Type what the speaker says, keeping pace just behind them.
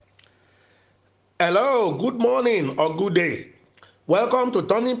Hello, good morning or good day. Welcome to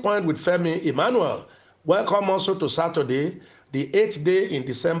Turning Point with Femi Emmanuel. Welcome also to Saturday, the 8th day in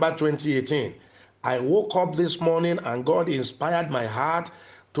December 2018. I woke up this morning and God inspired my heart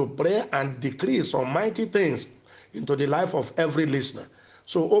to pray and decree some mighty things into the life of every listener.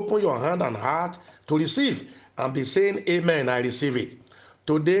 So open your hand and heart to receive and be saying, Amen, I receive it.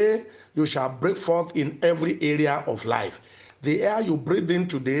 Today, you shall break forth in every area of life. The air you breathe in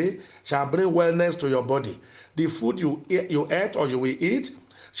today shall bring wellness to your body. The food you eat or you will eat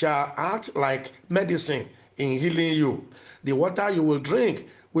shall act like medicine in healing you. The water you will drink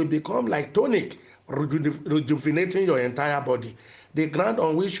will become like tonic, rejuvenating your entire body. The ground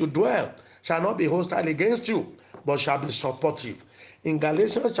on which you dwell shall not be hostile against you, but shall be supportive. In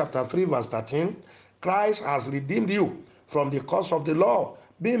Galatians chapter 3, verse 13, Christ has redeemed you from the curse of the law,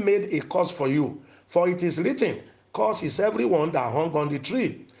 being made a curse for you. For it is written, curse is everyone that hung on the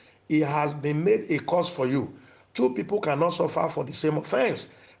tree. He has been made a curse for you. Two people cannot suffer for the same offense.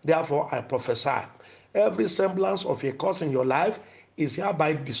 Therefore, I prophesy. Every semblance of a curse in your life is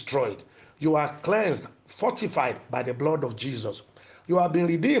hereby destroyed. You are cleansed, fortified by the blood of Jesus. You have been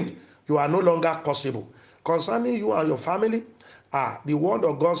redeemed. You are no longer curseable. Concerning you and your family, the word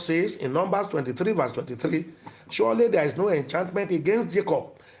of God says in Numbers 23, verse 23, surely there is no enchantment against Jacob,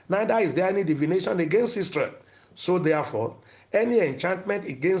 neither is there any divination against Israel. So therefore, any enchantment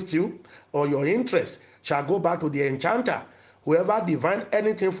against you or your interest shall go back to the enchanter. Whoever divine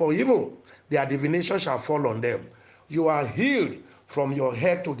anything for evil, their divination shall fall on them. You are healed from your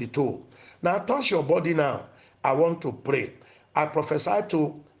head to the toe. Now touch your body now. I want to pray. I prophesy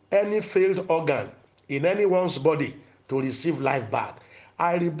to any failed organ in anyone's body to receive life back.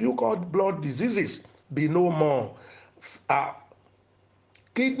 I rebuke all blood diseases, be no more. Uh,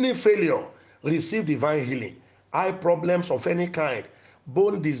 Kidney failure, receive divine healing. Eye problems of any kind,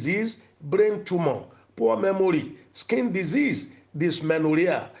 bone disease, brain tumor, poor memory, skin disease,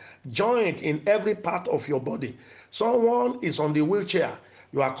 dysmenorrhea, joint in every part of your body. Someone is on the wheelchair.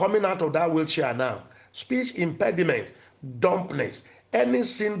 You are coming out of that wheelchair now. Speech impediment, dumbness, any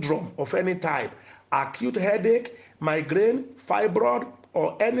syndrome of any type, acute headache, migraine, fibroid,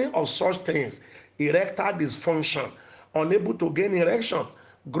 or any of such things, erectile dysfunction, unable to gain erection,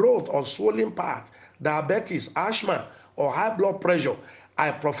 growth or swollen part, diabetes, asthma, or high blood pressure.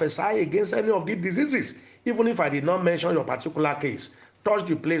 I prophesy against any of these diseases, even if I did not mention your particular case. Touch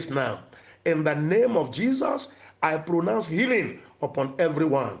the place now. In the name of Jesus, I pronounce healing upon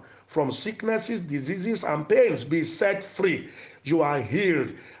everyone. From sicknesses, diseases, and pains, be set free. You are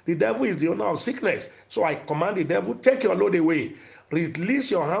healed. The devil is the owner of sickness. So I command the devil, take your load away. Release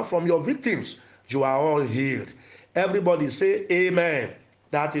your hand from your victims. You are all healed. Everybody say amen.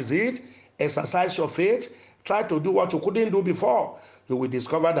 That is it. Exercise your faith. Try to do what you couldn't do before. You will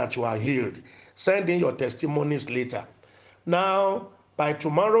discover that you are healed. Send in your testimonies later. Now, by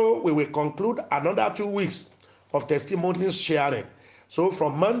tomorrow, we will conclude another 2 weeks of testimonies sharing. So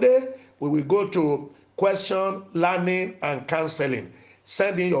from Monday, we will go to question, learning, and counseling.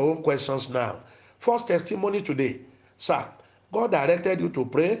 Send in your own questions now. First testimony today. Sir, God directed you to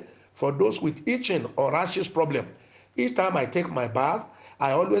pray for those with itching or rashes problem. Each time I take my bath,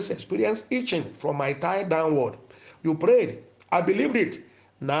 I always experience itching from my thigh downward. You prayed. I believed it.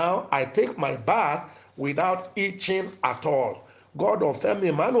 Now I take my bath without itching at all. God of Femi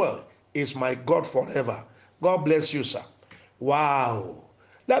Emmanuel is my God forever. God bless you, sir. Wow.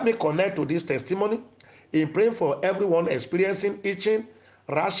 Let me connect to this testimony in praying for everyone experiencing itching,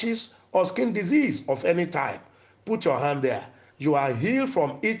 rashes, or skin disease of any type. Put your hand there. You are healed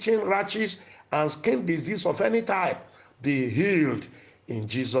from itching, rashes, and skin disease of any type. Be healed in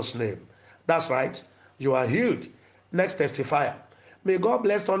Jesus' name. That's right. You are healed. Next testifier. May God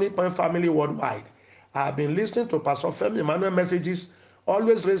bless Turning Point family worldwide. I have been listening to Pastor Femi Emmanuel messages,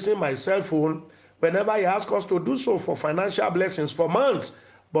 always raising my cell phone whenever he asked us to do so for financial blessings for months,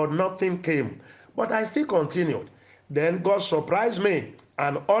 but nothing came. But I still continued. Then God surprised me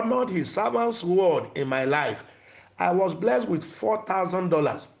and honored his servant's word in my life. I was blessed with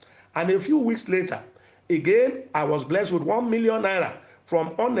 $4,000. And a few weeks later, again, I was blessed with 1 million naira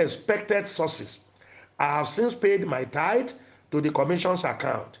from unexpected sources. I have since paid my tithe to the commission's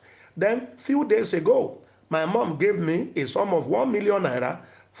account. Then, few days ago, my mom gave me a sum of 1 million naira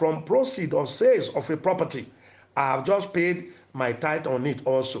from proceeds of sales of a property. I have just paid my tithe on it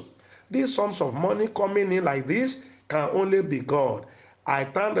also. These sums of money coming in like this can only be God. I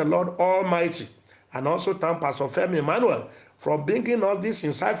thank the Lord Almighty and also thank Pastor Femi Emmanuel for bringing us these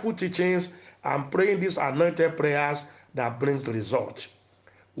insightful teachings and praying these anointed prayers that brings result.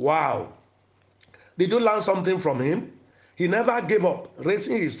 Wow. Did you learn something from him? He never gave up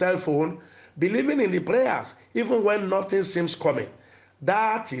raising his cell phone believing in the prayers even when nothing seems coming.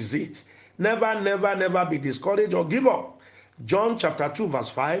 That is it. Never, never, never be discouraged or give up. John chapter 2 verse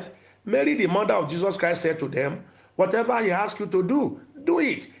 5, Mary, the mother of Jesus Christ, said to them, whatever he asks you to do, do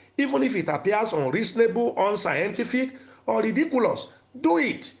it. Even if it appears unreasonable, unscientific, or ridiculous, do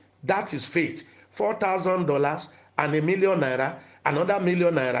it. That is faith. $4,000 and ₦1,000,000, another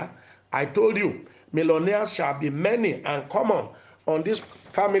 ₦1,000,000. I told you, millionaires shall be many and common on this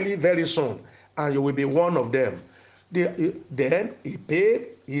family very soon, and you will be one of them. Then he paid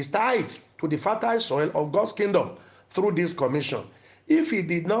his tithe to the fertile soil of God's kingdom through this commission. If he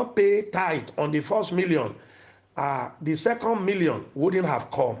did not pay tithe on the first million, the second million wouldn't have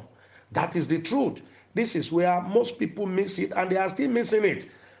come. That is the truth. This is where most people miss it, and they are still missing it.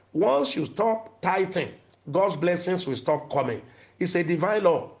 Once you stop tithing, God's blessings will stop coming. It's a divine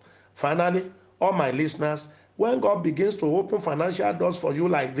law. Finally, all my listeners, when God begins to open financial doors for you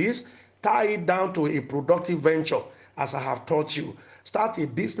like this, tie it down to a productive venture, as I have taught you. Start a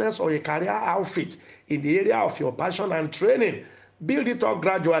business or a career outfit in the area of your passion and training. Build it up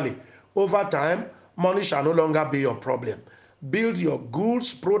gradually. Over time, money shall no longer be your problem. Build your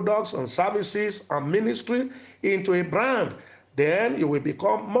goods, products, and services and ministry into a brand. Then you will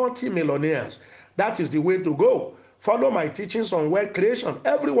become multi-millionaires. That is the way to go. Follow my teachings on wealth creation.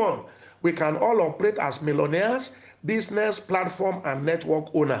 Everyone, we can all operate as millionaires, business, platform, and network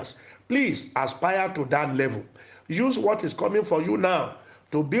owners. Please aspire to that level. Use what is coming for you now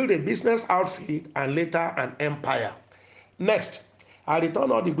to build a business outfit and later an empire. Next, I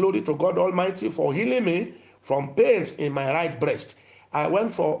return all the glory to God Almighty for healing me from pains in my right breast. I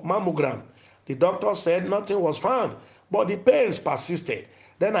went for mammogram. The doctor said nothing was found, but the pains persisted.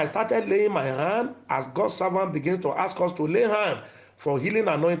 Then I started laying my hand as God's servant begins to ask us to lay hand for healing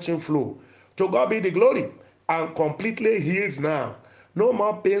anointing flow. To God be the glory. I'm completely healed now. No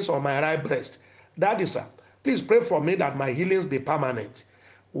more pains on my right breast. Daddy, sir, please pray for me that my healings be permanent.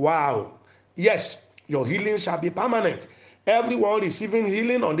 Wow. Yes, your healing shall be permanent. Everyone receiving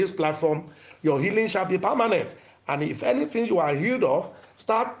healing on this platform, your healing shall be permanent. And if anything you are healed of,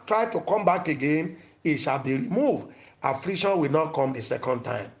 try to come back again, it shall be removed. Affliction will not come the second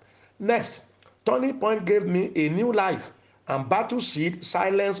time. Next, Turning Point gave me a new life, and battle seed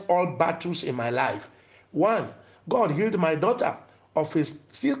silenced all battles in my life. 1. God healed my daughter of a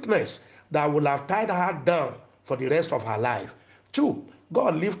sickness that would have tied her down for the rest of her life. 2.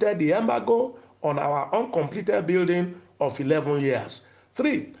 God lifted the embargo on our uncompleted building of 11 years.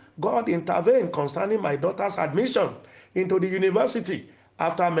 3. God intervened concerning my daughter's admission into the university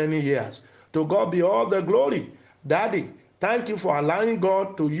after many years. To God be all the glory. Daddy, thank you for allowing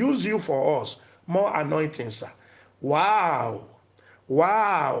God to use you for us. More anointing, sir. Wow.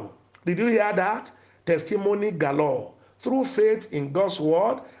 Wow. Did you hear that? Testimony galore. Through faith in God's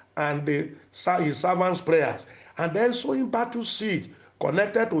word and his servants' prayers. And then sowing battle seed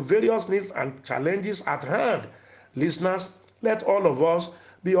connected to various needs and challenges at hand. Listeners, let all of us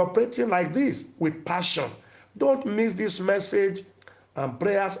be operating like this with passion. Don't miss this message and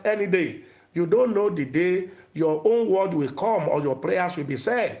prayers any day. You don't know the day your own word will come or your prayers will be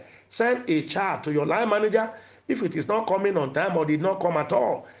said. Send a chat to your line manager if it is not coming on time or did not come at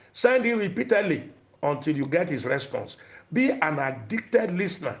all. Send it repeatedly until you get his response. Be an addicted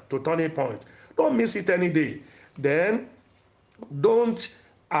listener to Turning Point. Don't miss it any day. Then don't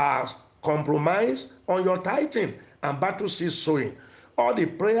compromise on your tithing and battle seed sowing. All the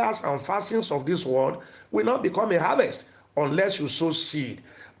prayers and fastings of this world will not become a harvest unless you sow seed.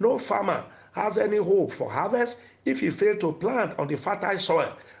 No farmer has any hope for harvest if he fails to plant on the fertile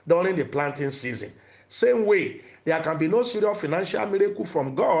soil during the planting season. Same way, there can be no serious financial miracle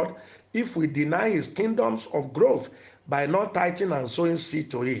from God if we deny his kingdoms of growth by not tithing and sowing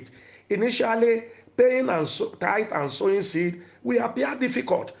seed to it. Initially, paying and tithe and sowing seed will appear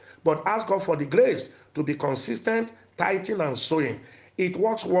difficult, but ask God for the grace to be consistent, tithing and sowing. It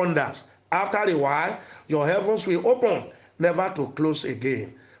works wonders. After a while, your heavens will open, never to close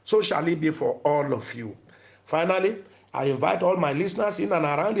again. So shall it be for all of you. Finally, I invite all my listeners in and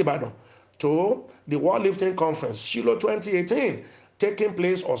around Ibadan to the World Lifting Conference, Shiloh 2018, taking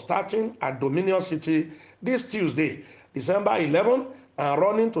place or starting at Dominion City this Tuesday, December 11, and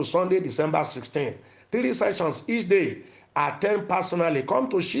running to Sunday, December 16. 3 sessions each day. Attend personally. Come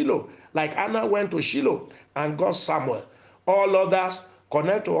to Shiloh like Anna went to Shiloh and got Samuel. All others,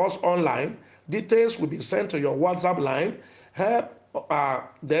 connect to us online. Details will be sent to your WhatsApp line.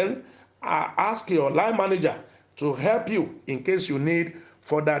 Then ask your line manager to help you in case you need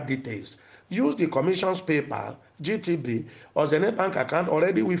further details. Use the commission's PayPal, GTB, or Zenith Bank account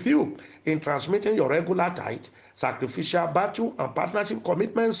already with you in transmitting your regular tithe, sacrificial, battle, and partnership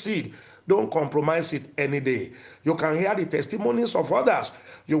commitment seed. Don't compromise it any day. You can hear the testimonies of others.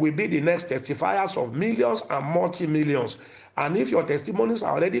 You will be the next testifiers of millions and multi-millions. And if your testimonies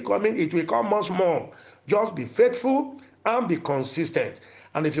are already coming, it will come much more. Just be faithful and be consistent.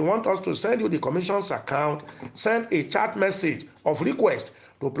 And if you want us to send you the commission's account, send a chat message of request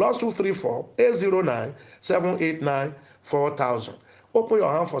to +234 809 789 4000. Open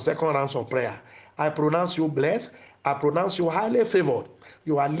your hand for second rounds of prayer. I pronounce you blessed. I pronounce you highly favored.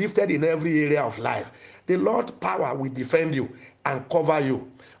 You are lifted in every area of life. The Lord's power will defend you and cover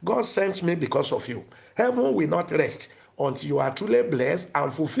you. God sent me because of you. Heaven will not rest until you are truly blessed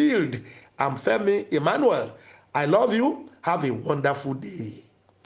and fulfilled. I'm Femi Emmanuel. I love you. Have a wonderful day.